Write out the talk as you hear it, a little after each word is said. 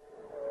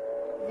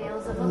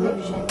wheels of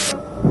illusion.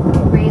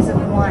 Rays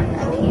of one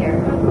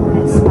appear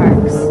as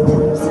sparks to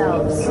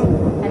themselves,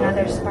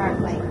 another spark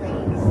like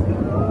rays.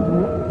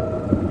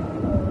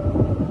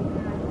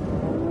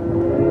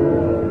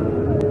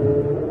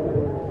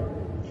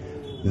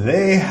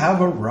 They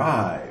have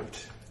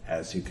arrived.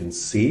 As you can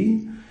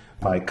see,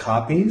 my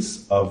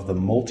copies of the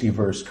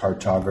Multiverse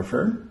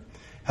Cartographer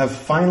have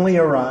finally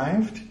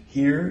arrived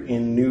here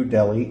in New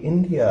Delhi,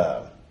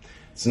 India.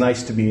 It's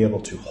nice to be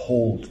able to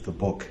hold the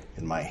book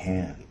in my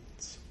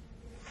hands.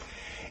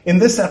 In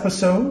this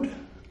episode,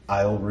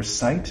 I'll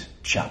recite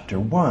Chapter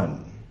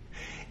 1.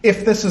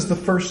 If this is the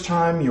first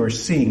time you're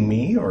seeing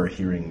me or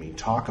hearing me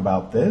talk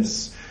about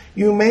this,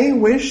 you may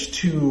wish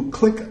to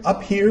click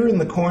up here in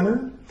the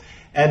corner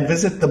and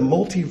visit the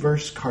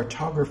Multiverse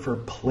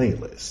Cartographer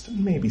playlist,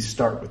 and maybe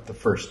start with the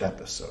first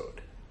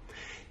episode.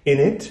 In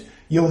it,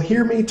 you'll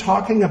hear me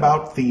talking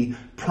about the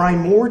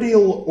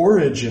primordial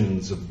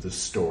origins of the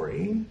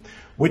story,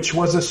 which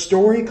was a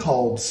story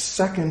called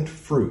Second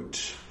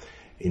Fruit,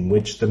 in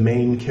which the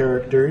main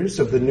characters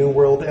of the New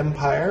World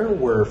Empire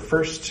were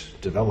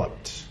first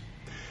developed.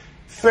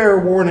 Fair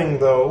warning,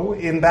 though,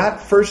 in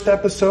that first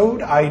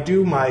episode, I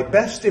do my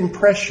best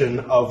impression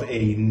of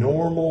a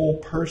normal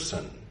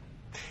person.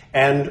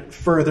 And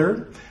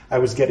further, I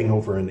was getting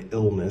over an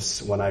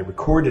illness when I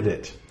recorded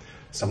it,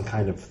 some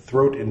kind of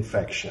throat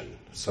infection,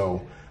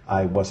 so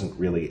I wasn't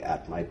really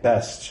at my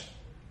best.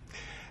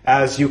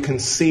 As you can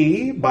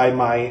see by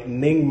my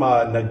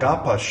Nyingma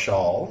Nagapa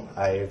shawl,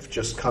 I've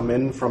just come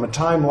in from a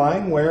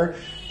timeline where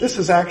this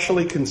is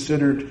actually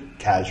considered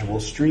casual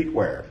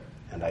streetwear,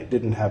 and I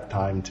didn't have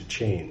time to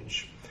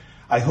change.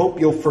 I hope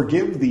you'll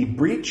forgive the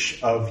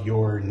breach of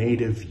your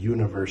native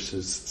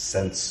universe's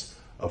sense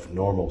of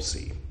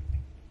normalcy.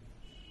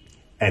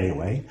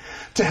 Anyway,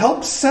 to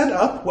help set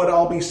up what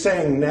I'll be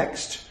saying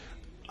next,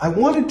 I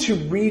wanted to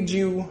read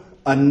you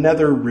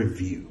another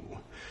review.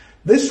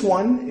 This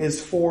one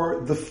is for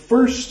the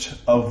first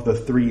of the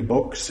 3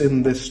 books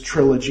in this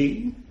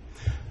trilogy,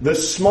 The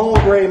Small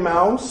Gray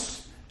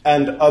Mouse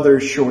and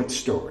Other Short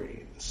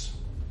Stories.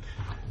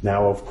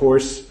 Now, of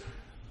course,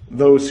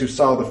 those who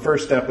saw the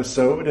first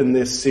episode in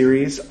this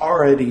series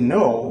already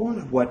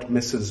know what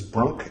Mrs.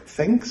 Brunk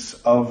thinks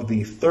of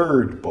the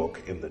 3rd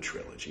book in the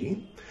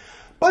trilogy,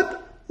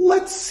 but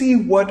let's see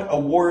what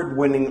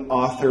award-winning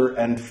author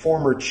and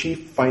former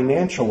chief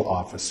financial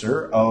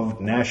officer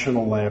of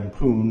National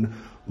Lampoon,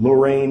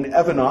 Lorraine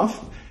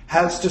Evanoff,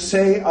 has to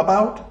say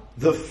about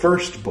the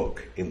first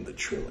book in the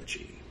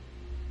trilogy.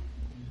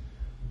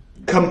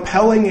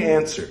 Compelling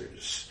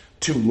answers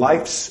to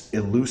life's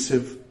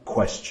elusive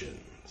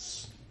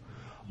questions.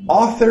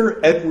 Author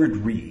Edward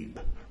Reuben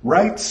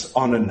writes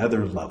on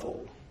another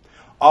level,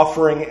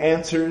 offering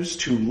answers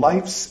to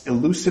life's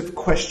elusive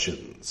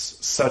questions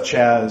such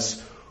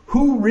as,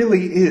 who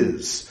really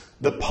is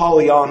the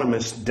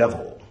polyonymous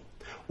devil?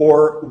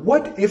 Or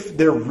what if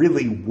there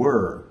really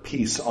were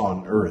peace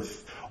on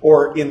earth,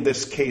 or in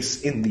this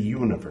case, in the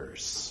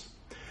universe?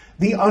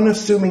 The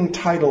unassuming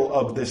title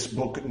of this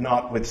book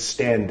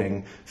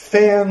notwithstanding,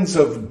 fans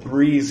of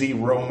breezy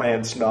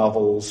romance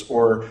novels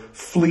or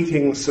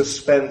fleeting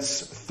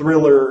suspense,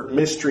 thriller,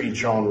 mystery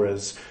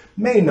genres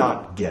may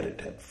not get it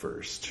at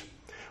first.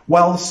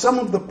 While some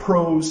of the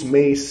prose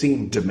may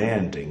seem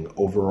demanding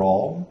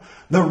overall,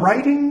 the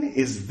writing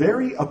is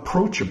very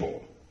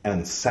approachable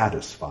and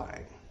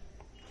satisfying.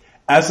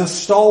 As a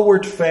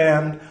stalwart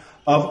fan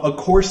of A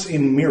Course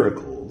in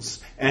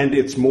Miracles and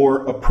its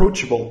more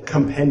approachable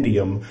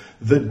compendium,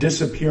 The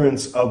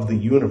Disappearance of the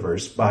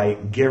Universe by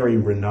Gary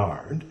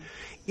Renard,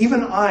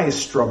 even I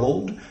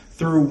struggled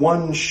through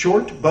one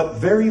short but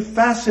very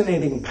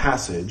fascinating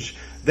passage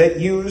that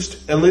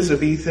used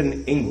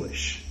Elizabethan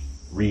English.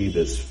 Read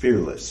as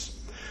fearless.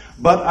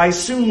 But I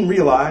soon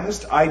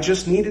realized I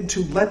just needed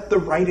to let the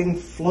writing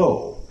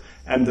flow,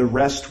 and the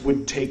rest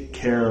would take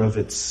care of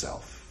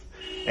itself,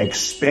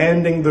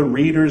 expanding the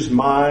reader's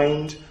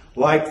mind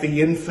like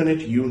the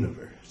infinite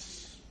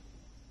universe.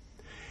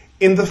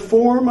 In the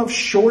form of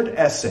short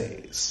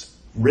essays,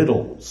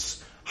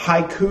 riddles,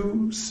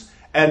 haikus,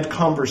 and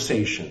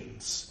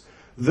conversations,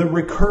 the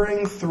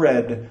recurring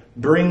thread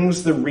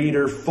brings the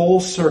reader full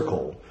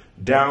circle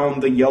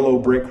down the yellow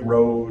brick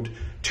road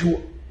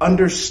to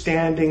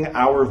understanding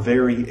our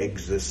very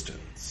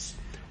existence,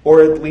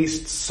 or at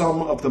least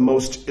some of the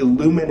most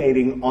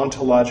illuminating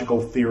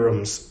ontological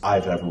theorems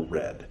I've ever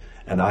read,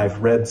 and I've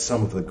read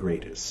some of the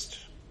greatest.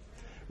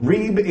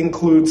 Reuben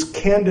includes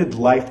candid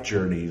life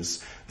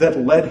journeys that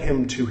led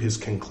him to his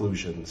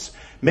conclusions,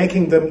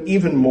 making them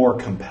even more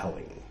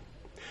compelling.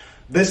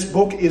 This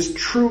book is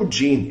true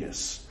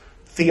genius,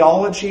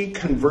 theology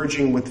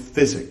converging with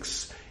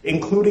physics,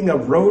 including a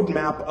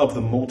roadmap of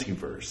the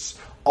multiverse,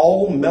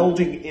 all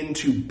melding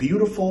into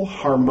beautiful,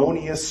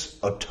 harmonious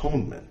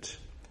atonement.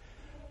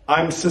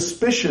 I'm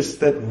suspicious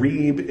that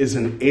Reuben is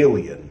an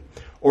alien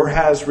or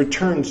has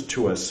returned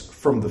to us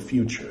from the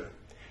future.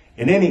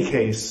 In any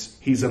case,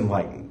 he's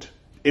enlightened.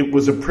 It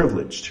was a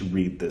privilege to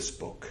read this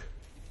book.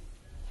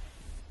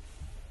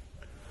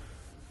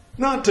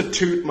 Not to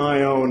toot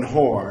my own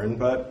horn,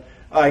 but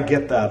I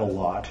get that a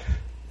lot.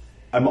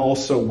 I'm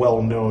also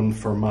well known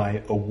for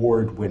my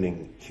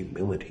award-winning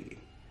humility.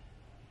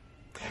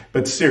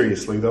 But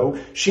seriously, though,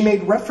 she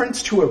made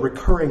reference to a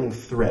recurring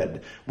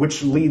thread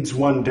which leads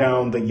one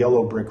down the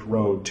yellow brick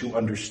road to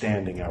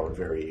understanding our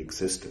very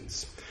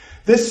existence.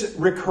 This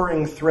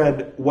recurring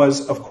thread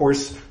was, of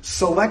course,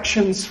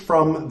 selections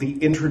from the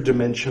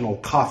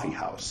interdimensional coffee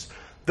house.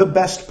 The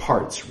best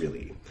parts,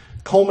 really,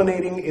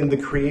 culminating in the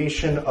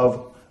creation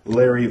of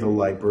Larry the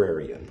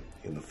Librarian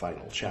in the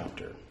final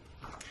chapter.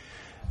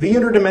 The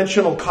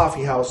Interdimensional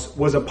Coffee House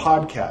was a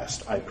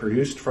podcast I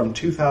produced from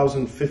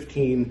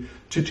 2015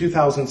 to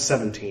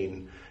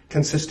 2017,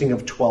 consisting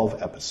of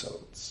 12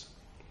 episodes.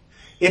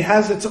 It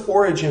has its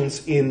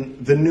origins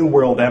in the New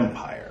World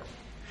Empire.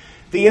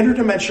 The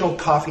Interdimensional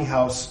Coffee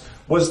House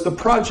was the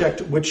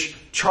project which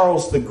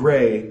Charles the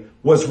Grey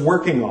was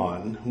working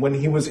on when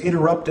he was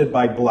interrupted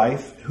by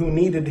Blythe, who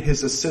needed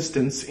his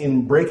assistance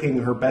in breaking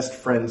her best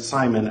friend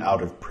Simon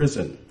out of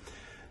prison.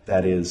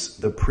 That is,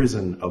 the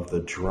prison of the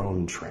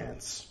drone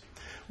trance.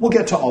 We'll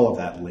get to all of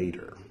that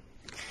later.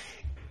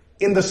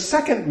 In the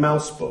second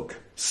mouse book,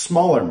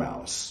 Smaller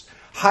Mouse,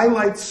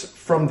 highlights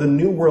from the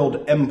New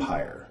World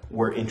Empire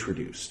were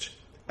introduced.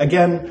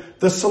 Again,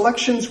 the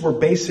selections were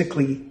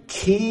basically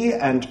key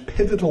and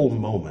pivotal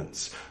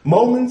moments,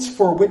 moments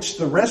for which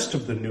the rest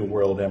of the New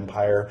World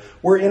Empire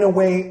were in a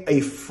way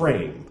a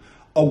frame,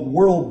 a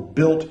world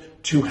built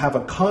to have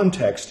a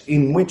context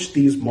in which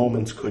these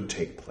moments could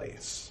take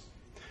place.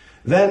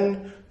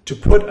 Then, to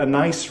put a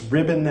nice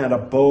ribbon and a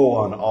bow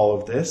on all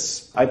of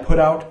this, I put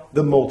out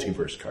the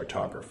Multiverse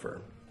Cartographer.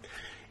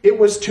 It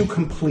was to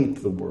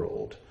complete the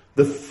world,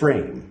 the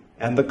frame,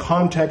 and the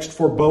context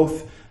for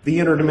both the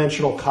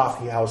Interdimensional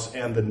Coffee House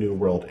and the New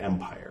World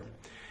Empire.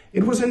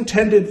 It was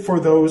intended for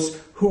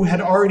those who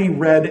had already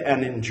read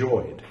and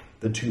enjoyed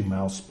the two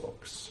mouse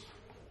books.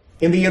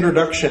 In the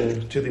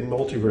introduction to the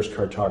Multiverse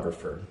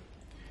Cartographer,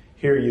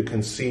 here you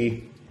can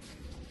see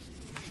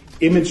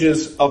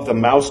images of the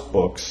mouse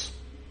books,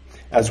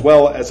 as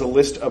well as a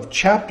list of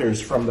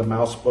chapters from the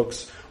mouse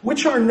books,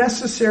 which are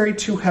necessary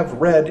to have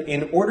read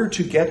in order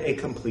to get a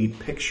complete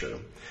picture,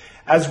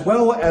 as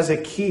well as a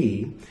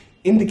key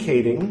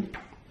indicating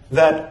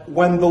that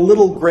when the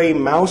little gray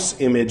mouse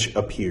image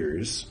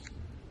appears,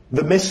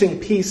 the missing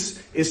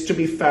piece is to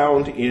be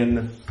found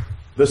in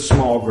the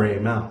small gray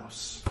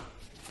mouse.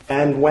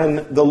 And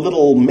when the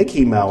little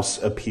Mickey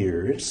Mouse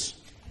appears,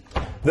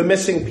 the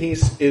missing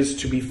piece is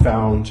to be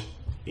found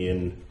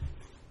in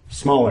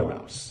Smaller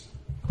Mouse.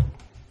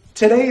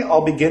 Today,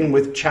 I'll begin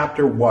with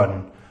Chapter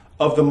 1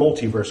 of the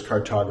Multiverse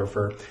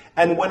Cartographer,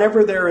 and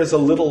whenever there is a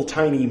little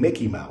tiny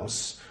Mickey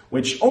Mouse,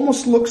 which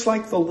almost looks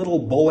like the little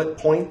bullet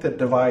point that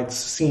divides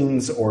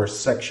scenes or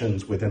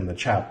sections within the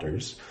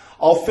chapters,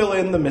 I'll fill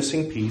in the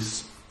missing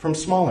piece from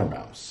Smaller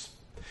Mouse.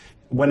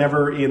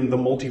 Whenever in the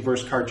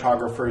Multiverse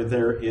Cartographer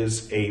there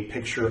is a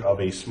picture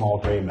of a small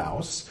gray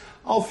mouse,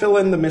 I'll fill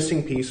in the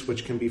missing piece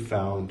which can be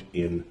found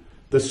in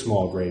the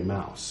small gray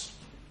mouse.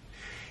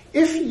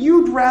 If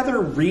you'd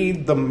rather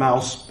read the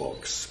mouse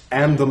books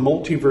and the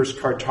Multiverse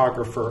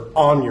Cartographer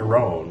on your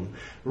own,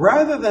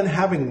 rather than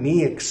having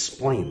me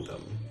explain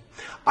them,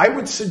 I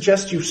would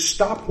suggest you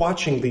stop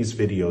watching these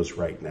videos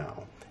right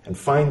now and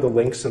find the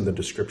links in the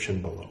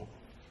description below.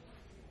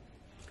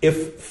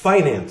 If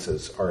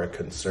finances are a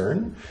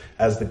concern,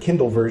 as the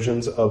Kindle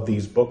versions of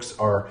these books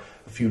are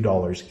a few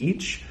dollars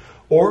each,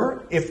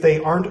 or if they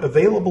aren't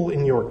available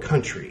in your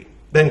country,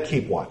 then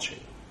keep watching.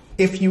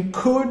 If you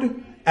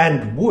could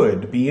and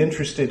would be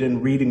interested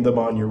in reading them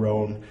on your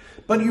own,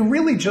 but you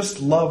really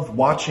just love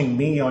watching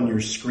me on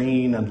your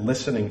screen and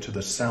listening to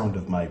the sound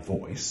of my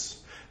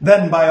voice,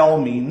 then by all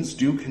means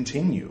do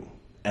continue,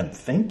 and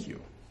thank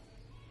you.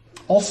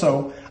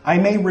 Also, I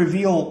may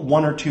reveal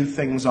one or two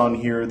things on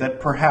here that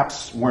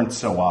perhaps weren't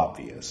so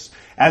obvious,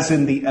 as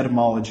in the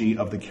etymology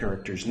of the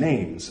characters'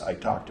 names I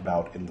talked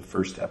about in the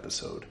first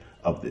episode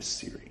of this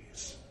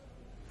series.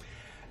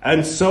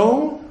 And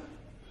so,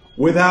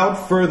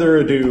 without further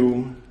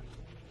ado,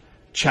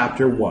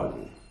 Chapter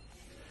 1,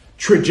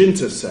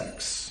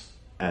 Trigintasex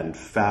and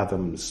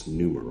Fathoms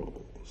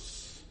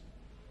Numerals.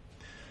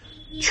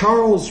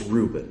 Charles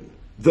Reuben,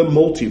 the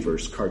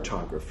Multiverse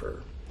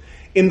Cartographer,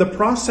 in the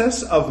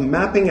process of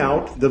mapping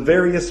out the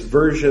various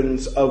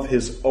versions of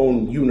his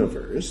own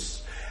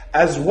universe,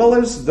 as well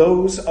as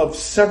those of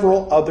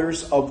several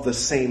others of the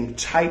same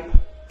type,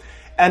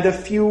 and a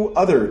few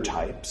other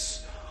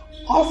types,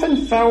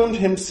 often found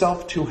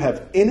himself to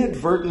have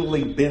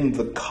inadvertently been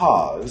the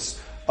cause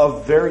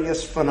of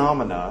various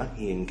phenomena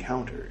he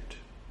encountered.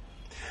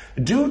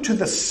 Due to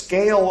the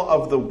scale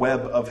of the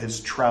web of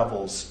his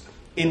travels,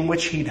 in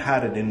which he'd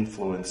had an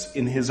influence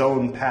in his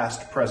own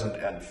past, present,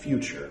 and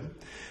future,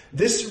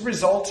 this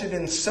resulted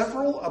in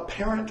several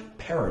apparent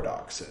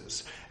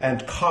paradoxes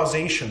and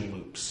causation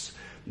loops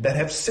that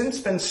have since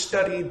been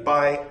studied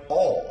by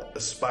all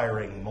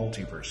aspiring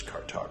multiverse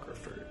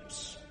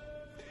cartographers.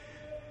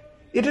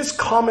 It is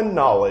common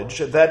knowledge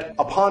that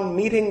upon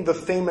meeting the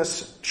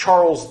famous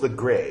Charles the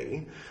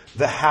Grey,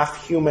 the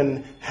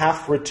half-human,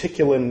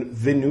 half-reticulan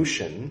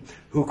Venusian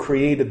who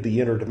created the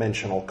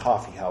interdimensional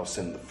coffeehouse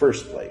in the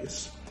first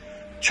place,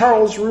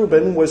 Charles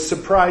Reuben was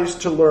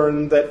surprised to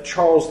learn that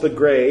Charles the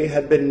Grey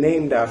had been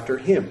named after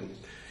him,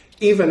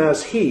 even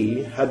as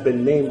he had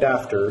been named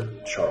after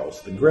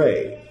Charles the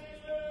Grey.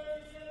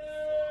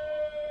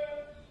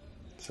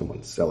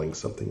 Someone's selling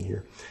something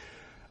here.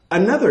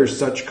 Another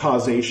such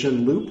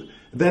causation loop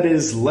that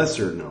is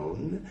lesser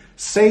known,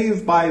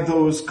 save by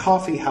those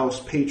coffeehouse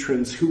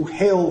patrons who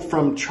hail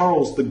from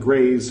Charles the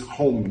Grey's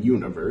home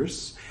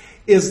universe,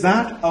 is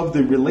that of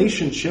the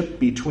relationship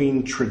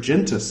between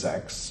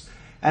Trigintasex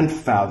and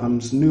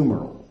Fathoms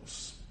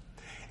Numerals.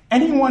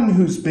 Anyone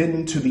who's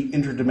been to the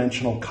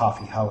interdimensional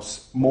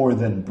coffeehouse more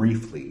than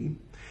briefly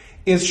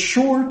is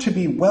sure to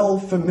be well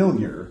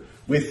familiar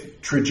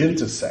with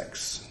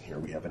Trigintasex. Here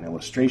we have an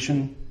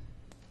illustration.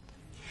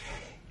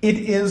 It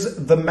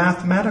is the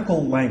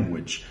mathematical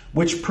language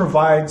which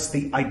provides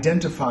the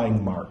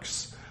identifying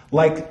marks,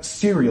 like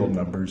serial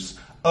numbers,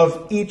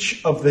 of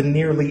each of the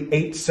nearly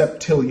 8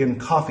 septillion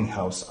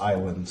coffeehouse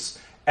islands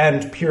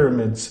and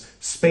pyramids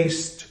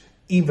spaced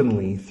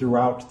evenly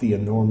throughout the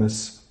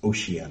enormous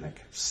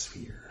oceanic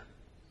sphere.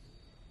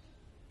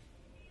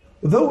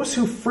 Those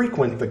who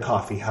frequent the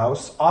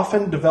coffeehouse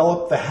often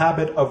develop the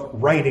habit of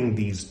writing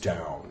these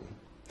down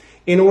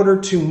in order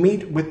to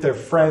meet with their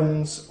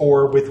friends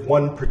or with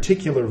one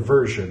particular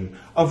version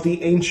of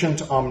the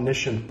ancient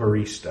omniscient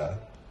barista,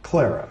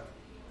 Clara.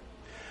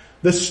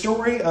 The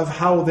story of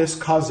how this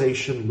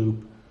causation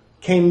loop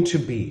came to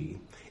be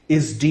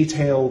is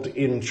detailed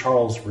in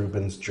Charles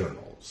Reuben's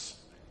journals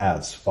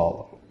as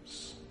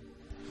follows.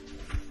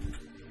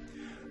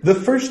 The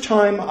first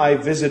time I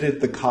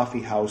visited the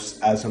coffeehouse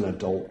as an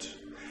adult,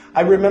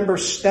 I remember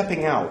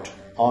stepping out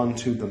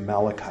onto the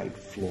malachite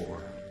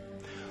floor,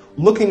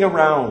 looking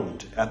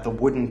around at the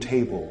wooden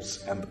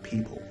tables and the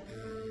people.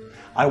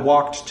 I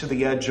walked to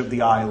the edge of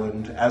the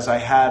island as I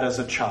had as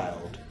a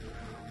child,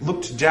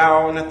 looked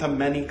down at the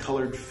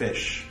many-colored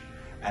fish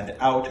and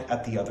out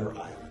at the other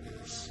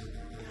islands.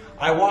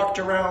 I walked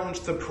around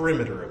the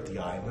perimeter of the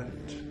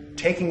island,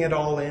 taking it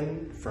all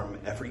in from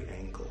every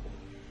angle.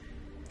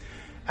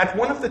 At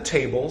one of the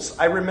tables,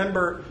 I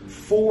remember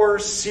 4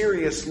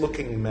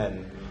 serious-looking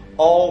men,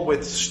 all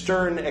with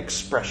stern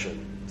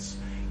expressions,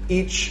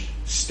 each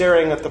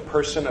staring at the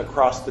person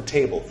across the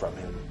table from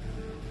him,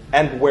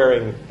 and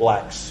wearing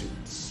black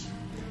suits.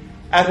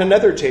 At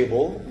another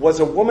table was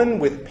a woman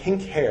with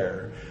pink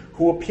hair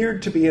who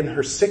appeared to be in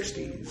her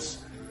 60s,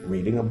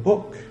 reading a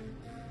book.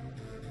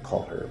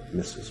 Call her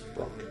Mrs.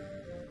 Brunk.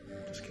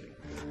 Just kidding.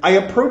 I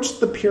approached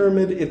the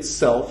pyramid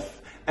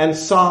itself and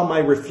saw my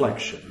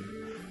reflection.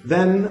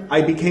 Then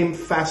I became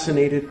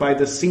fascinated by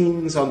the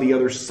scenes on the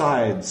other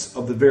sides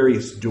of the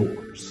various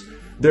doors,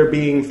 there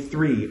being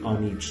 3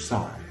 on each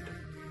side.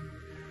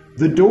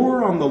 The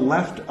door on the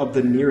left of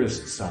the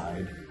nearest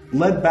side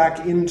led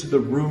back into the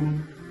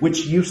room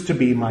which used to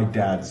be my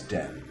dad's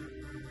den.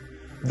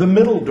 The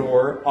middle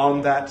door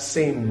on that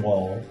same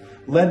wall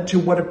led to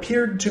what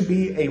appeared to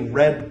be a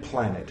red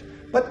planet,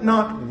 but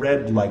not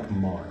red like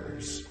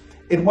Mars.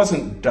 It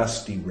wasn't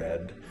dusty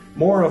red,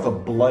 more of a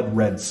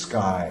blood-red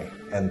sky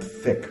and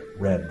thick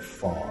red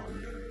fog.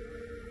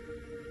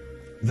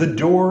 The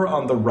door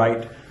on the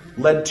right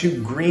led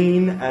to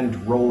green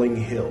and rolling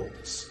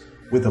hills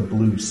with a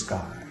blue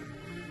sky.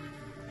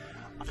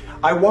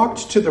 I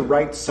walked to the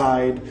right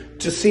side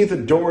to see the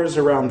doors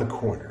around the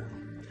corner.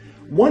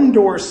 One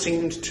door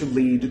seemed to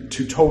lead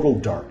to total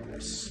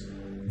darkness,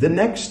 the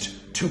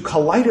next to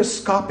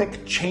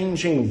kaleidoscopic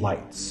changing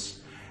lights,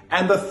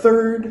 and the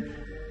third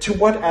to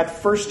what at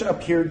first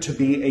appeared to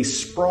be a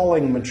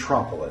sprawling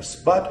metropolis,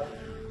 but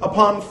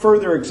upon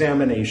further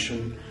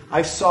examination,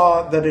 I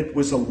saw that it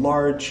was a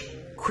large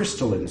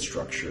crystalline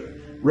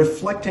structure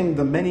reflecting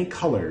the many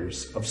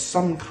colors of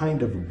some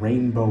kind of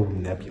rainbow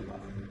nebula.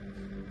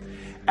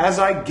 As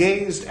I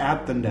gazed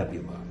at the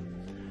nebula,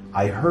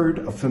 I heard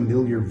a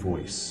familiar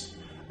voice,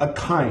 a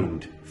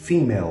kind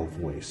female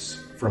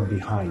voice from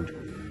behind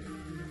me.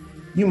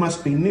 "You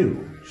must be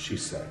new," she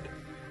said.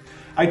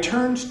 I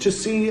turned to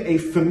see a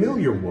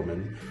familiar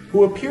woman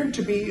who appeared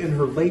to be in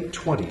her late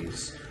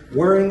 20s,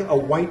 wearing a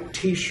white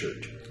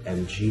t-shirt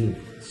and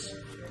jeans.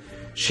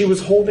 She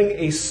was holding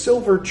a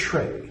silver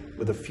tray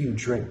with a few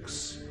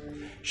drinks.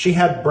 She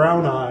had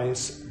brown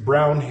eyes,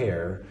 brown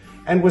hair,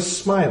 and was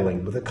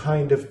smiling with a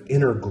kind of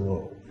inner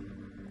glow.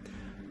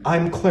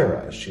 "I'm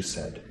Clara," she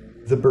said,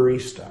 "the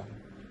barista."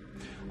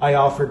 I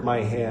offered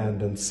my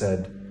hand and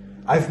said,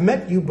 "I've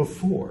met you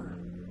before."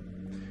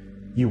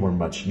 "You were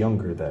much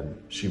younger then,"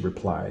 she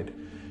replied.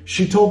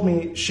 She told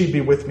me she'd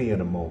be with me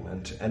in a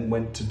moment and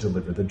went to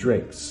deliver the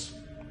drinks.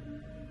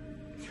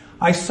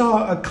 I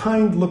saw a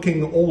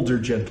kind-looking older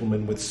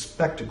gentleman with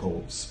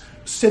spectacles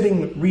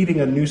sitting reading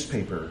a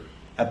newspaper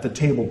at the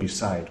table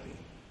beside me.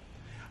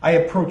 I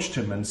approached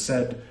him and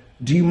said,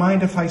 "Do you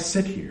mind if I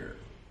sit here?"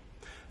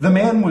 The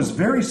man was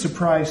very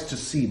surprised to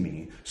see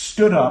me,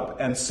 stood up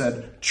and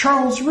said,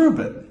 "Charles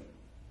Reuben."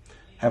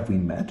 "Have we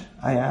met?"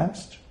 I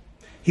asked.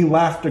 He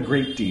laughed a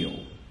great deal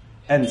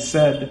and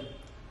said,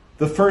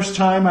 The first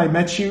time I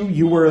met you,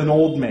 you were an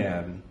old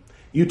man.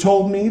 You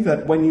told me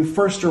that when you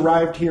first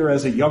arrived here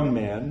as a young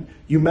man,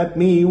 you met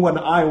me when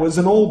I was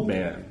an old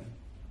man.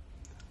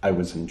 I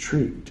was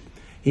intrigued.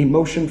 He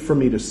motioned for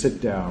me to sit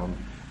down,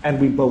 and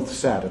we both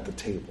sat at the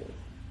table.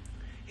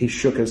 He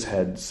shook his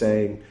head,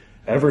 saying,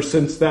 "Ever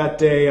since that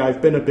day,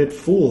 I've been a bit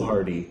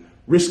foolhardy,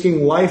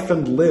 risking life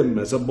and limb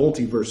as a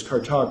multiverse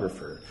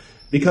cartographer,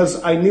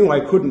 because I knew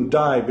I couldn't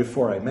die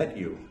before I met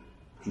you."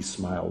 He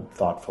smiled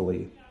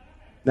thoughtfully.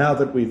 "Now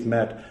that we've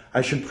met, I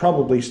should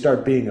probably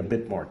start being a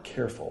bit more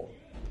careful.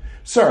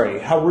 Sorry,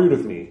 how rude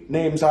of me.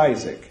 Name's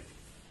Isaac."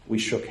 We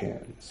shook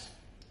hands.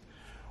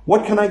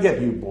 "What can I get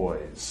you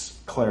boys?"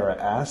 Clara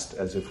asked,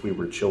 as if we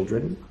were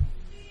children.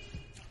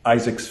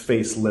 Isaac's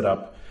face lit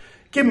up.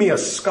 "Give me a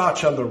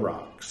scotch on the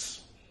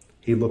rocks."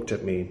 He looked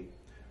at me,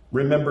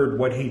 remembered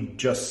what he'd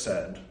just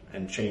said,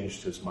 and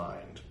changed his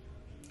mind.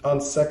 On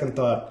second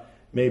thought,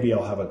 maybe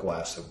I'll have a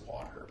glass of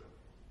water.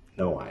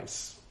 No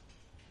ice.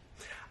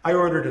 I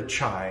ordered a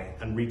chai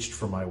and reached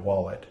for my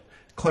wallet.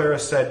 Clara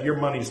said, "Your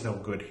money's no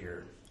good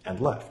here," and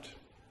left.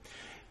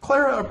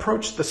 Clara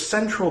approached the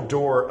central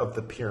door of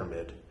the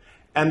pyramid,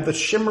 and the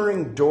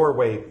shimmering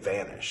doorway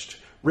vanished,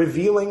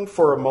 revealing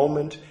for a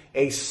moment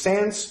a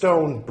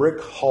sandstone brick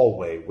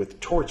hallway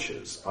with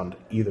torches on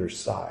either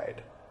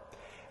side.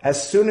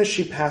 As soon as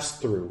she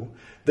passed through,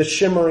 the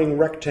shimmering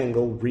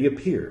rectangle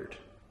reappeared.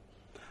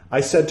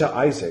 I said to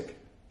Isaac,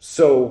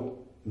 "So,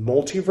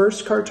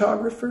 multiverse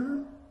cartographer?"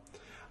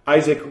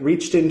 Isaac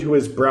reached into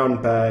his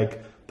brown bag,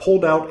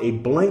 pulled out a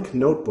blank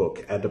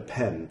notebook and a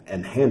pen,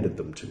 and handed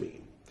them to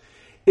me.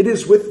 "It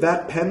is with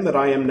that pen that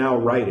I am now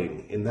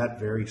writing, in that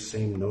very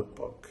same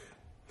notebook."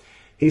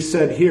 He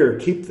said, "Here,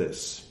 keep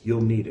this.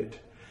 You'll need it,"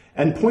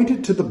 and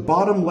pointed to the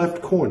bottom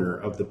left corner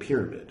of the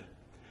pyramid.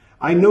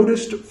 I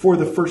noticed for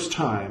the first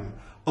time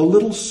a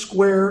little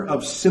square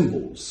of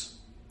symbols.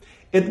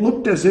 It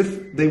looked as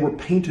if they were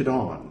painted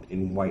on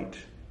in white.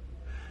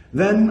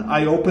 Then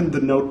I opened the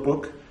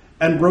notebook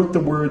and wrote the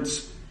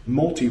words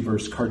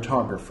 "Multiverse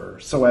Cartographer"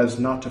 so as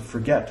not to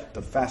forget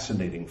the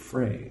fascinating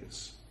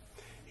phrase.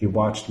 He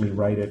watched me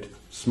write it,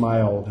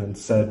 smiled, and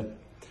said,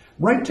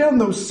 "Write down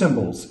those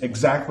symbols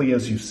exactly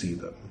as you see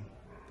them."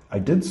 I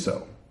did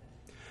so.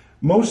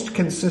 Most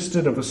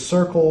consisted of a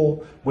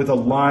circle with a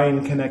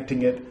line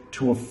connecting it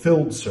to a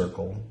filled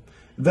circle,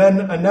 then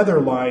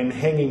another line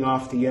hanging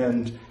off the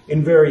end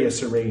in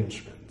various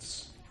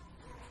arrangements.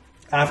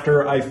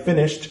 After I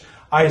finished,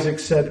 Isaac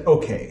said,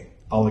 "Okay,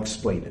 I'll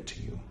explain it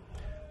to you.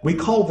 We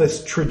call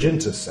this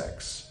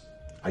Trigintasex."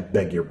 "I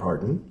beg your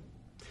pardon?"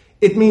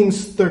 "It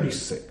means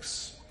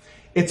 36.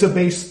 It's a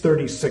base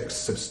 36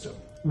 system,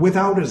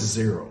 without a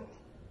zero."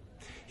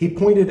 He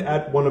pointed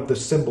at one of the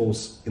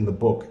symbols in the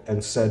book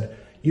and said,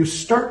 "You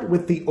start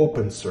with the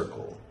open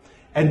circle,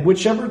 and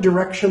whichever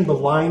direction the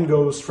line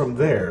goes from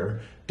there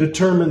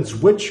determines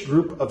which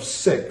group of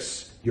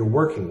 6 you're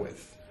working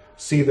with.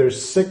 See,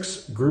 there's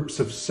 6 groups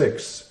of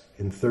 6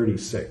 in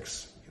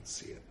 36. You can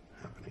see it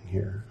happening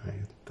here, I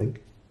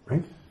think,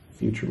 right?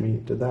 Future me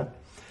did that.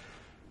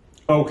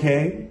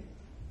 "Okay,"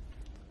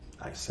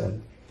 I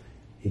said.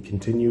 He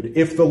continued,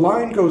 "If the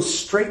line goes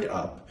straight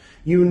up,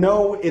 you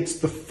know it's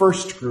the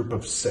first group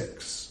of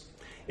 6.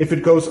 If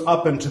it goes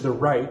up and to the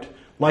right,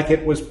 like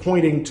it was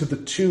pointing to the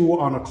 2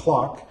 on a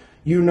clock,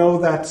 you know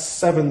that's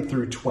 7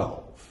 through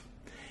 12.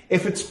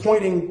 If it's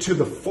pointing to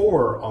the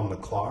 4 on the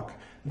clock,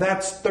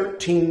 that's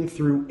 13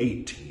 through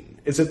 18.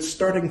 Is it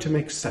starting to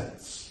make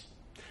sense?"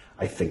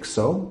 "I think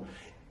so."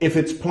 "If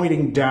it's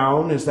pointing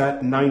down, is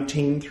that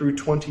 19 through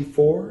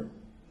 24?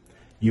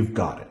 "You've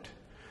got it.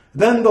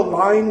 Then the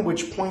line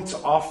which points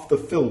off the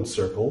filled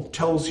circle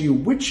tells you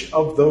which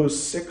of those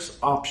 6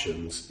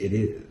 options it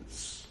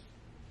is."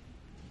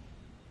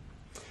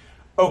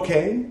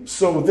 "Okay,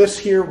 so this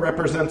here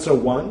represents a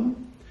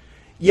 1?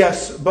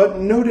 "Yes, but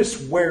notice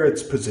where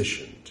it's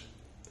positioned.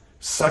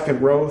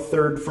 Second row,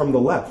 third from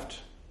the left."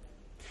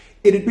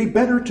 "It'd be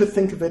better to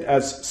think of it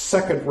as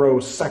second row,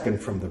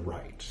 second from the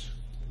right."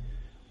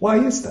 "Why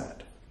is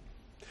that?"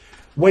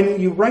 "When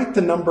you write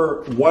the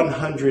number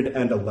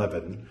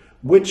 111,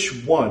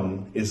 which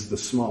one is the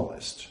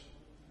smallest?"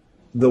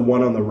 "The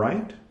one on the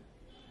right?"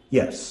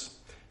 "Yes,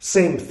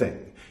 same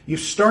thing. You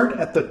start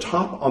at the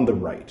top on the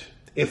right.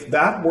 If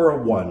that were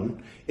a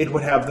 1, it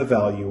would have the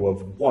value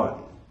of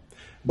 1.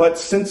 But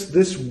since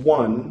this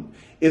 1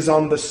 is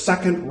on the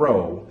second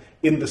row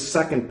in the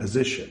second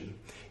position,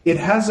 it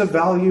has a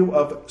value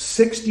of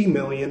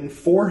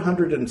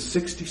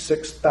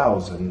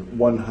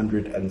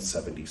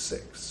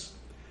 60,466,176.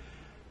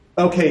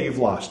 "Okay, you've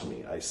lost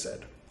me," I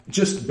said.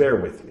 "Just bear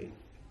with me."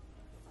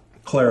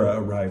 Clara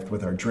arrived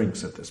with our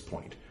drinks at this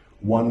point.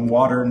 1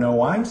 water,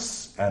 no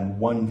ice, and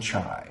 1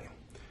 chai.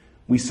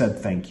 We said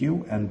thank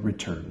you and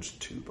returned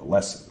to the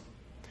lesson.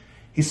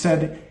 He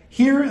said,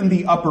 "Here in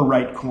the upper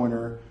right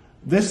corner,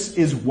 this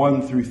is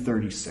 1 through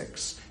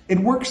 36. It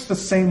works the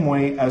same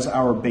way as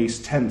our base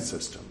 10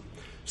 system.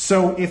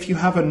 So if you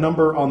have a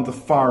number on the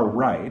far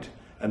right,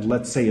 and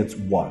let's say it's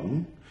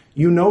 1,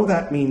 you know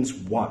that means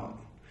 1.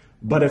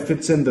 But if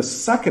it's in the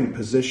second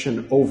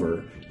position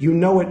over, you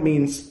know it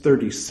means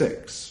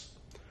 36.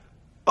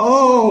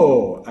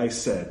 Oh, I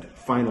said,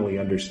 finally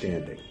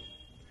understanding.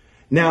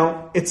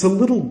 Now, it's a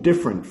little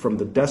different from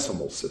the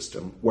decimal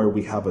system, where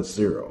we have a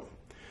 0.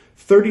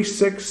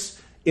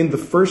 36 in the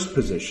first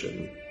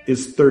position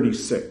is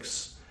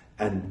 36,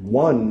 and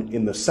 1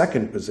 in the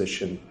second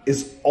position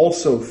is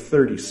also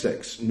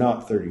 36,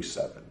 not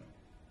 37.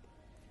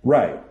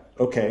 Right,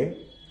 okay.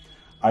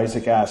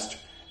 Isaac asked,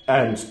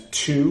 and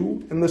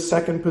 2 in the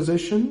second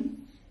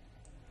position?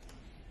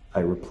 I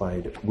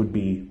replied, it would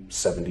be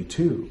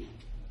 72.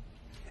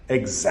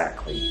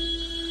 Exactly.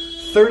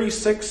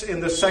 36 in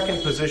the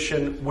second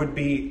position would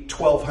be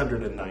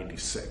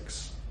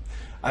 1296.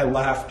 I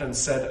laughed and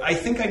said, I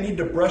think I need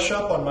to brush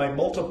up on my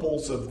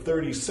multiples of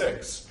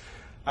 36.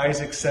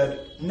 Isaac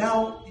said,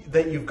 now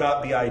that you've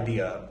got the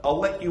idea, I'll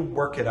let you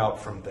work it out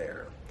from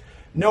there.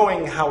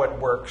 Knowing how it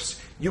works,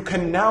 you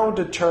can now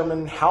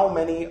determine how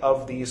many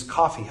of these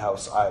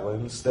coffeehouse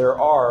islands there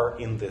are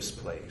in this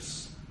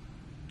place.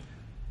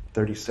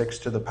 36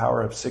 to the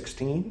power of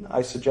 16,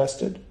 I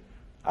suggested.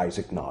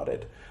 Isaac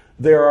nodded.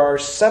 There are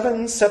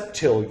 7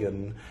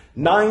 septillion,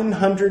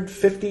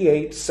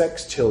 958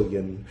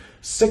 sextillion,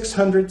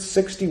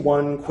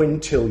 661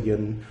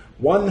 quintillion,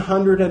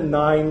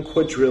 109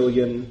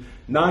 quadrillion,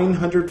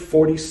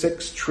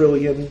 946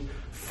 trillion,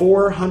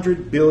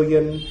 400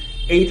 billion,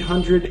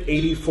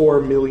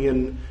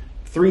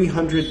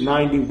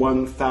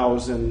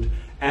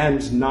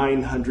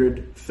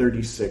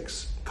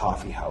 884,391,936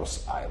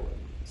 coffeehouse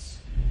islands.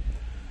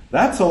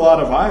 That's a lot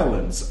of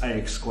islands, I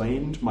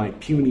exclaimed, my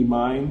puny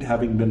mind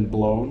having been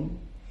blown.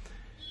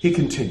 He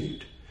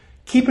continued,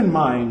 keep in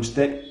mind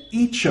that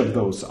each of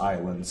those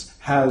islands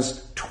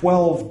has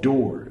 12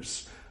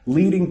 doors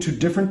leading to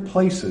different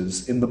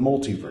places in the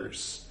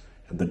multiverse,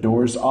 and the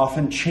doors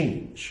often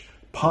change,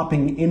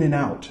 popping in and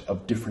out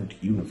of different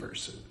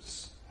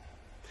universes.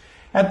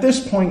 At this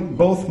point,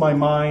 both my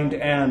mind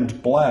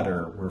and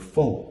bladder were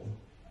full.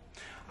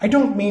 I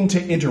don't mean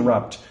to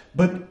interrupt,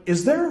 but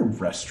is there a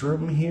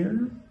restroom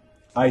here?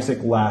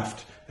 Isaac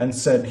laughed and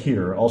said,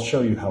 here, I'll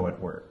show you how it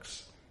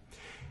works.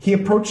 He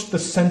approached the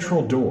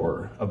central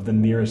door of the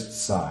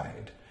nearest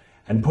side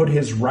and put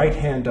his right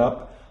hand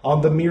up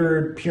on the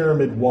mirrored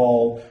pyramid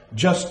wall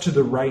just to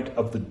the right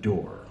of the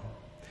door.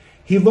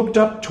 He looked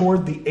up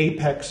toward the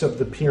apex of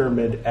the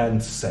pyramid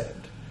and said,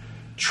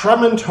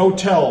 Tremont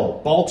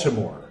Hotel,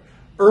 Baltimore,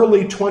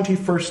 early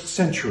 21st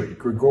century,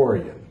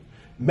 Gregorian,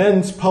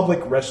 men's public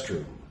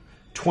restroom,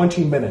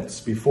 20 minutes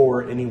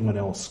before anyone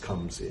else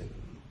comes in.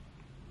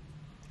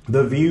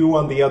 The view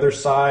on the other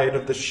side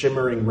of the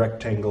shimmering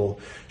rectangle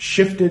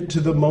shifted to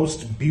the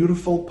most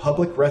beautiful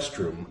public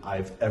restroom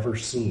I've ever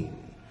seen.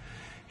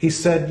 He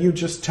said, you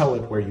just tell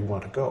it where you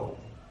want to go.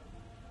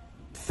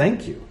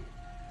 Thank you.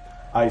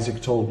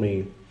 Isaac told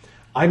me,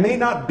 I may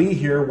not be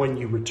here when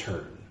you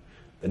return.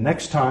 The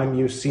next time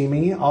you see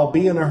me, I'll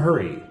be in a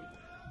hurry.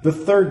 The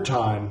third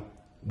time,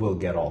 we'll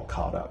get all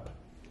caught up.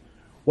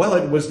 Well,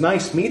 it was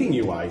nice meeting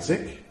you,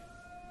 Isaac.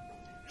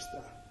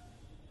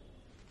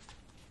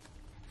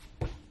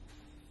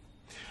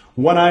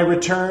 When I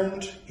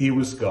returned, he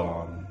was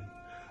gone,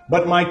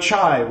 but my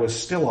chai was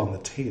still on the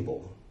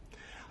table.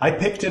 I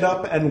picked it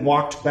up and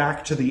walked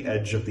back to the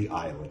edge of the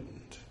island.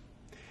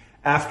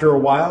 After a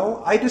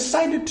while, I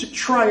decided to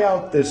try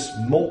out this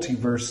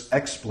multiverse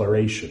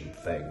exploration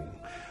thing.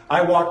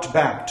 I walked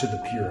back to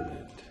the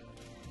pyramid.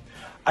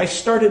 I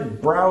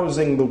started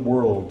browsing the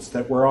worlds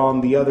that were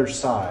on the other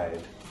side,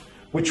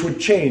 which would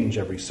change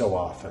every so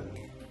often.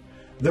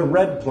 The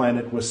red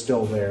planet was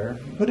still there,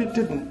 but it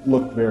didn't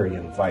look very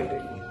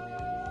inviting.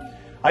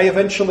 I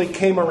eventually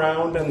came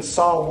around and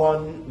saw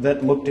one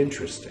that looked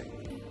interesting.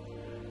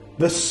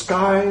 The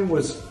sky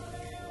was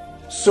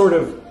sort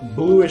of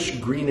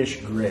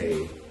bluish-greenish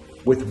gray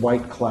with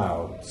white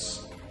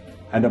clouds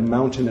and a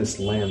mountainous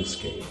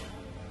landscape.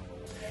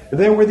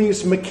 There were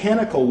these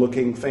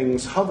mechanical-looking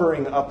things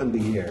hovering up in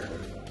the air.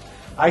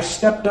 I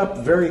stepped up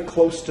very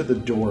close to the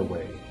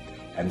doorway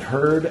and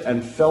heard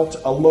and felt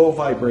a low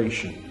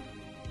vibration.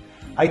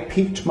 I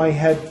peeked my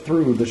head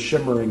through the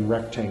shimmering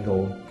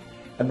rectangle,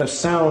 and the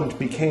sound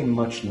became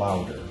much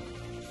louder.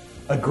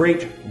 A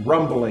great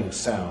rumbling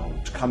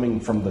sound coming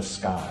from the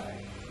sky,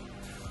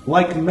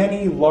 like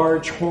many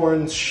large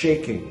horns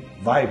shaking,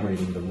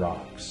 vibrating the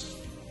rocks.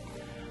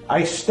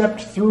 I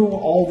stepped through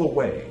all the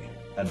way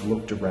and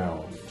looked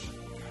around.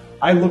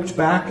 I looked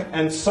back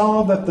and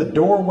saw that the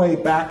doorway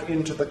back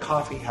into the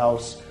coffee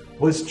house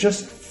was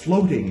just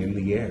floating in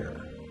the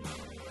air.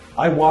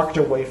 I walked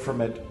away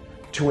from it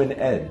to an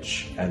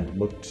edge and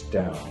looked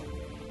down.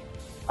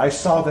 I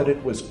saw that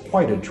it was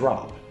quite a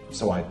drop,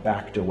 so I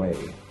backed away.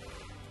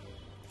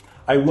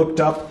 I looked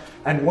up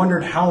and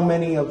wondered how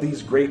many of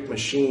these great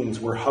machines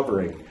were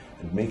hovering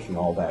and making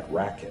all that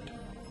racket,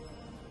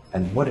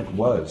 and what it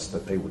was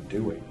that they were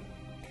doing.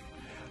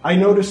 I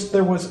noticed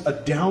there was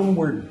a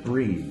downward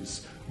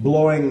breeze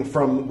blowing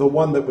from the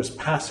one that was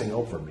passing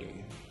over me.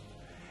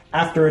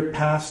 After it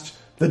passed,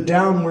 the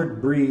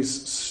downward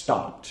breeze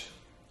stopped,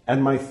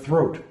 and my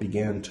throat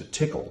began to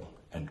tickle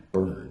and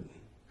burn.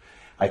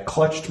 I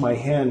clutched my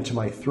hand to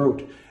my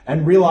throat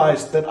and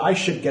realized that I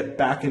should get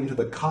back into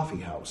the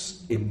coffee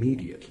house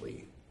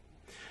immediately.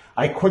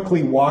 I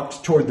quickly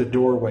walked toward the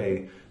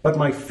doorway, but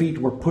my feet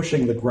were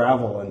pushing the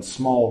gravel and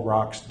small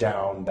rocks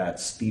down that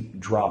steep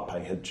drop I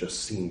had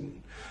just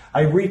seen.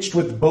 I reached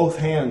with both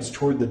hands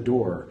toward the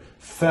door,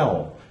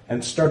 fell,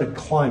 and started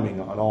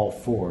climbing on all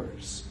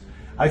fours.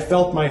 I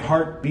felt my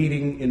heart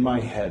beating in my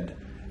head,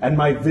 and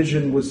my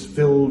vision was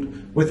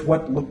filled with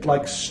what looked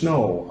like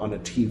snow on a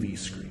TV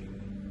screen.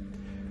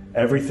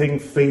 Everything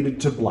faded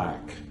to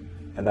black,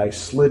 and I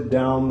slid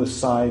down the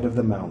side of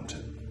the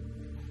mountain,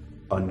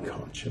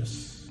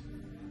 unconscious.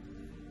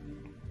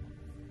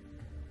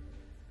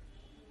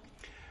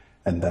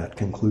 And that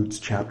concludes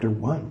chapter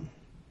 1,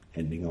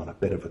 ending on a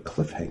bit of a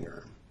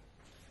cliffhanger.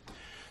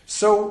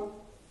 So,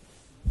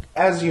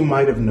 as you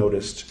might have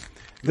noticed,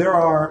 there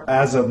are,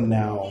 as of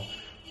now,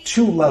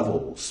 2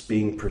 levels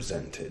being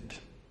presented.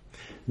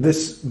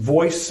 This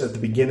voice at the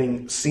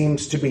beginning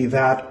seems to be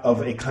that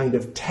of a kind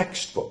of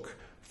textbook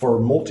for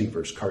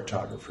multiverse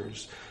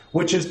cartographers,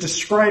 which is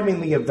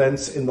describing the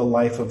events in the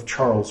life of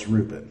Charles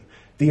Reuben,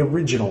 the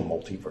original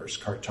multiverse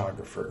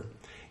cartographer,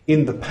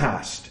 in the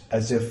past,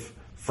 as if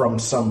from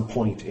some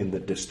point in the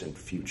distant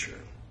future.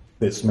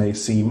 This may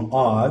seem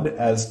odd,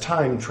 as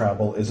time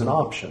travel is an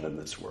option in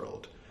this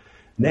world.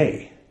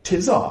 Nay,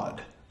 'tis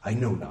odd, I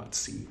know not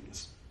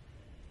seems.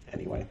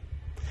 Anyway,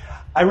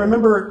 I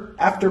remember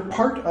after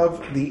part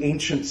of the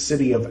ancient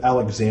city of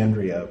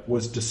Alexandria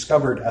was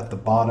discovered at the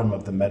bottom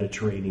of the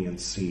Mediterranean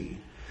Sea,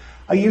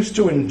 I used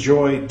to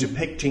enjoy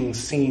depicting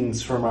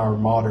scenes from our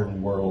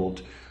modern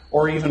world,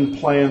 or even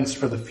plans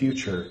for the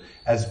future,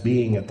 as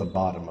being at the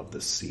bottom of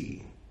the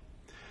sea.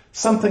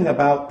 Something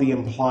about the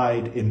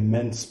implied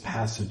immense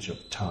passage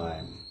of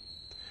time,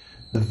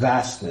 the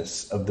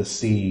vastness of the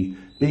sea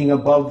being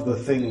above the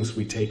things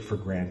we take for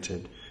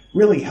granted,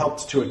 really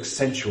helped to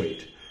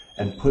accentuate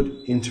and put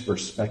into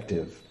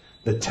perspective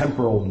the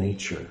temporal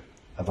nature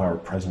of our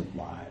present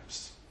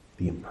lives,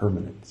 the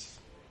impermanence.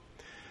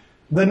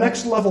 The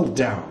next level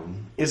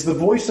down is the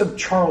voice of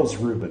Charles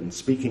Reuben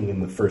speaking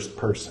in the first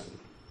person.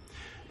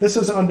 This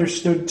is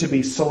understood to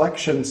be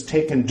selections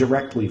taken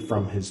directly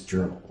from his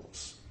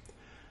journals.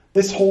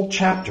 This whole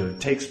chapter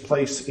takes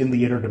place in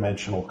the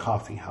interdimensional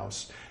coffee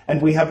house,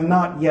 and we have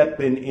not yet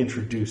been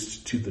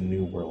introduced to the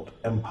New World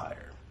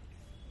Empire.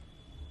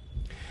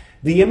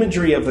 The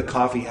imagery of the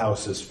coffee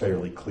house is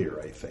fairly clear,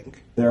 I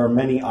think. There are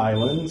many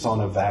islands on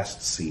a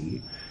vast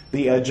sea,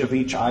 the edge of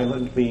each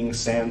island being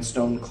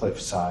sandstone cliff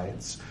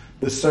sides,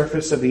 the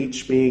surface of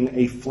each being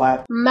a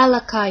flat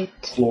malachite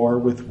floor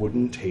with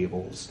wooden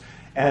tables,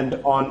 and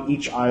on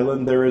each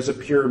island there is a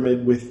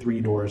pyramid with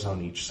 3 doors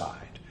on each side.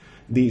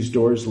 These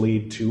doors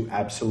lead to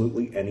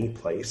absolutely any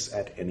place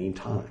at any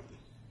time.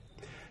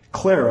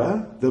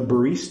 Clara, the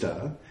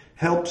barista,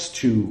 helps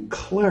to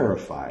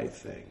clarify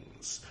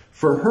things.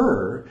 For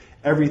her,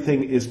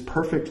 everything is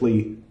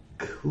perfectly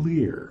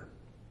clear.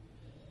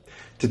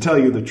 To tell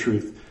you the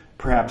truth,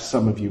 perhaps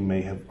some of you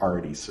may have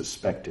already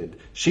suspected,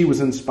 she was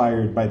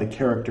inspired by the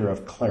character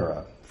of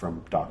Clara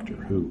from Doctor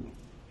Who.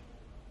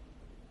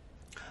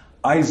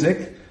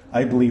 Isaac,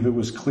 I believe it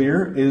was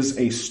clear, is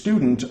a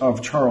student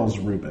of Charles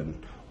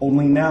Reuben,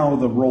 only now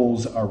the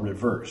roles are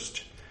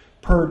reversed.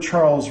 Per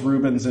Charles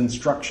Reuben's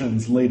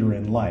instructions later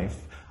in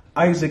life,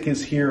 Isaac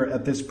is here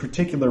at this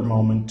particular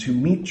moment to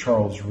meet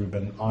Charles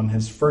Reuben on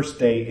his first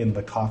day in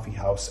the coffee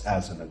house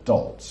as an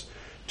adult,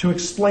 to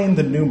explain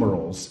the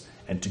numerals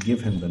and to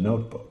give him the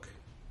notebook.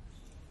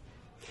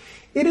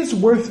 It is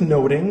worth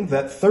noting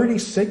that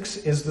 36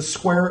 is the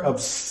square of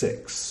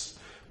 6,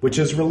 which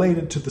is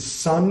related to the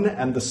Sun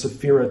and the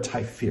Sephira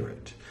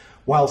Tiferet,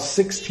 while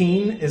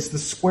 16 is the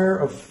square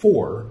of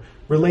 4,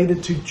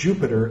 related to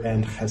Jupiter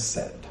and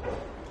Chesed.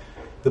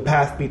 The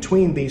path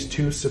between these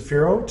 2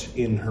 Sephirot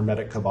in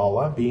Hermetic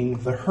Kabbalah being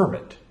the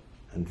Hermit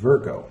and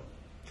Virgo.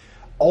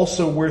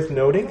 Also worth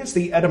noting is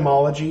the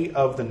etymology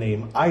of the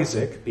name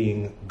Isaac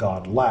being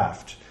God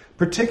laughed,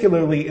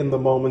 particularly in the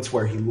moments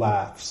where he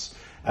laughs,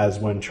 as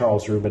when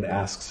Charles Reuben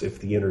asks if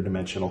the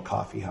interdimensional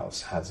coffee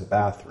house has a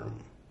bathroom.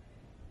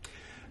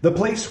 The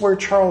place where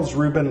Charles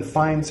Reuben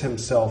finds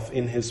himself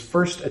in his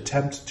first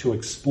attempt to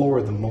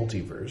explore the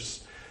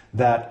multiverse,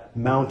 that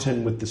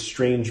mountain with the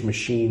strange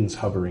machines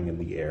hovering in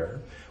the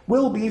air,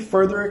 will be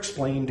further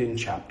explained in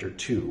Chapter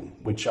 2,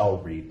 which I'll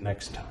read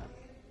next time.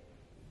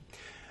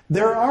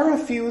 There are a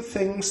few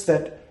things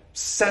that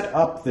set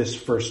up this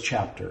first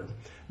chapter,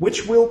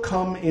 which will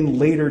come in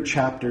later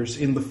chapters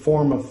in the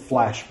form of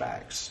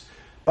flashbacks,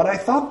 but I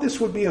thought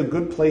this would be a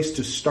good place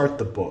to start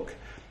the book,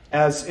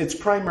 as its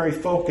primary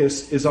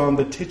focus is on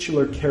the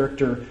titular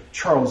character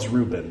Charles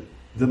Reuben,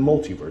 the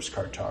multiverse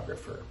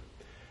cartographer.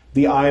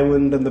 The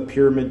island and the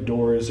pyramid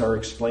doors are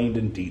explained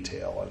in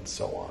detail, and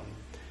so on.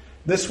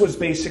 This was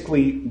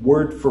basically,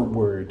 word for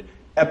word,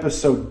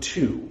 episode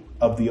 2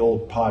 of the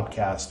old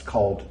podcast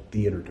called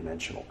The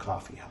Interdimensional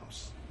Coffee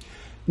House.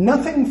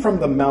 Nothing from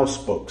the mouse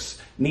books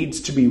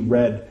needs to be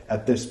read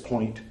at this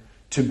point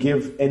to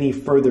give any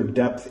further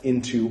depth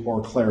into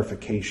or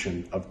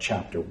clarification of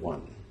Chapter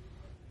 1.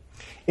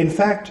 In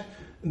fact,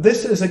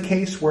 this is a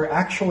case where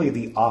actually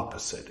the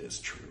opposite is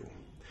true.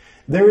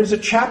 There is a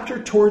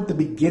chapter toward the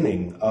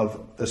beginning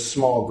of The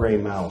Small Gray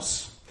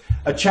Mouse,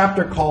 a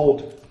chapter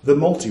called The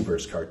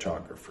Multiverse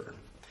Cartographer.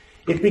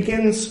 It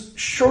begins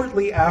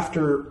shortly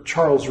after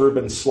Charles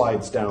Reuben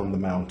slides down the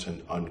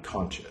mountain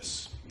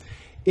unconscious.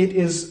 It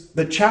is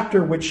the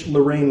chapter which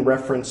Lorraine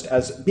referenced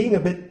as being a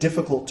bit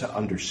difficult to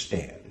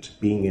understand,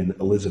 being in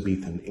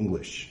Elizabethan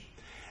English.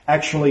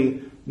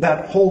 Actually,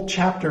 that whole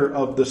chapter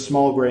of The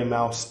Small Gray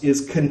Mouse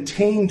is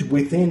contained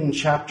within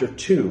Chapter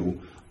 2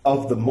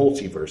 of The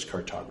Multiverse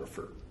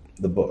Cartographer,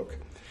 the book.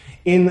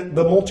 In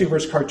The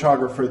Multiverse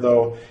Cartographer,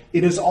 though,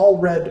 it is all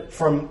read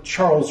from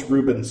Charles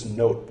Reuben's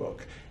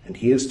notebook, and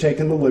he has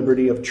taken the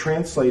liberty of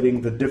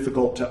translating the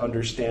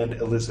difficult-to-understand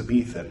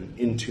Elizabethan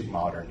into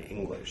modern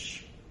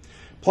English.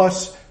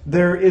 Plus,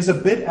 there is a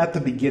bit at the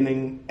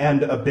beginning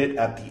and a bit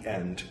at the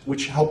end,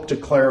 which help to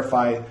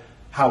clarify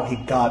how he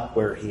got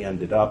where he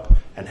ended up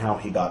and how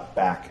he got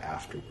back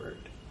afterward.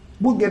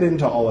 We'll get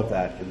into all of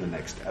that in the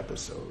next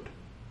episode.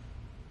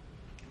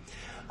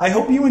 I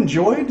hope you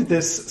enjoyed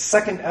this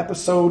second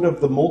episode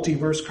of the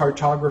Multiverse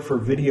Cartographer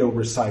video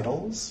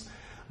recitals.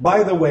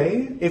 By the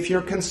way, if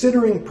you're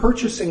considering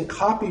purchasing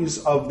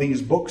copies of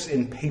these books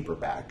in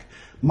paperback,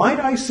 might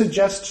I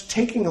suggest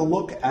taking a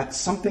look at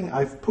something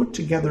I've put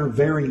together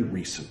very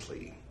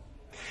recently.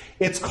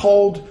 It's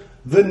called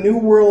The New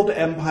World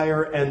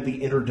Empire and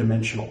the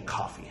Interdimensional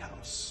Coffee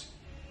House.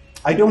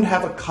 I don't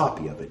have a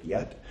copy of it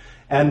yet,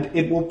 and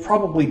it will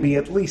probably be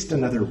at least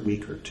another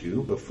week or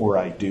two before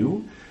I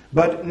do,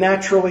 but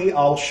naturally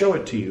I'll show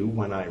it to you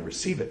when I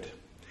receive it.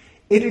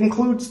 It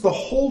includes the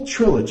whole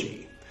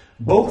trilogy,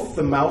 both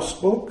the Mouse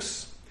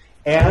books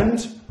and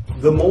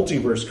the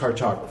Multiverse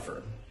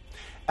Cartographer,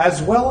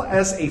 as well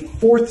as a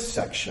fourth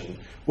section,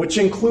 which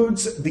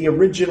includes the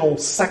original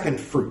Second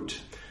Fruit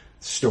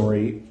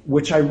story,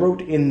 which I wrote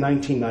in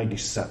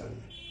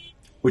 1997,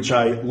 which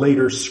I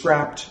later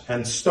scrapped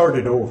and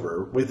started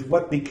over with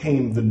what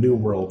became the New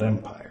World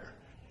Empire,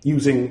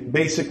 using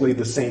basically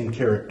the same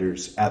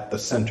characters at the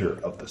center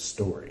of the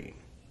story.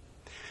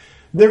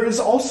 There is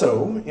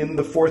also, in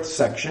the fourth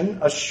section,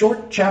 a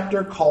short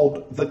chapter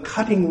called The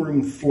Cutting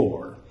Room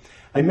Floor.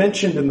 I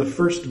mentioned in the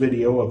first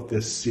video of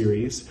this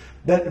series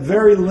that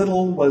very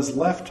little was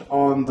left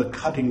on the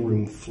cutting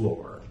room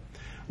floor.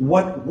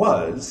 What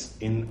was,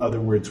 in other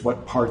words,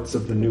 what parts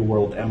of the New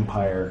World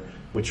Empire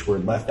which were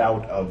left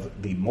out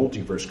of the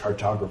Multiverse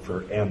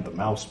Cartographer and the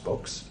Mouse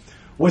books,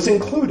 was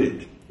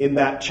included in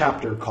that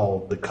chapter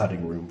called The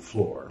Cutting Room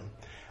Floor.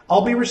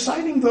 I'll be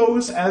reciting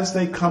those as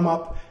they come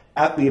up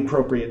at the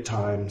appropriate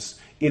times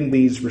in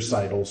these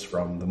recitals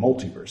from the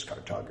Multiverse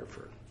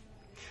Cartographer.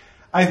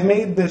 I've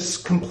made this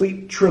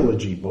complete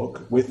trilogy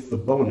book with the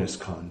bonus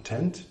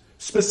content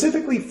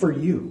specifically for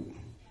you,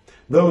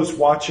 those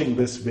watching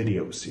this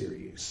video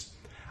series.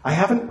 I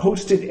haven't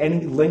posted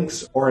any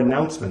links or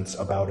announcements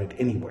about it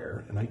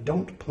anywhere, and I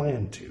don't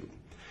plan to.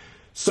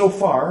 So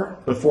far,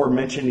 before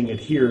mentioning it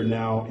here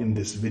now in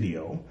this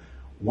video,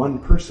 one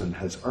person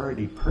has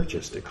already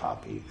purchased a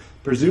copy,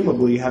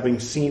 presumably having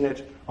seen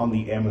it on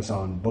the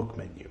Amazon book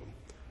menu.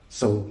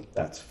 So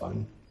that's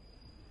fun.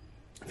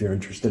 If you're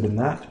interested in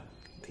that,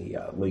 the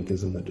link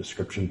is in the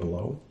description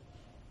below.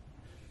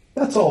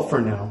 That's all for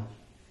now.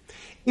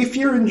 If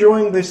you're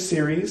enjoying this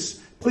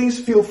series, please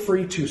feel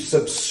free to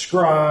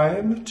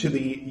subscribe to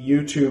the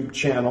YouTube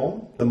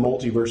channel, The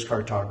Multiverse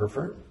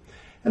Cartographer,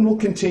 and we'll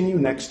continue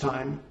next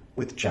time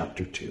with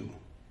Chapter 2.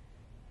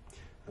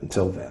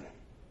 Until then.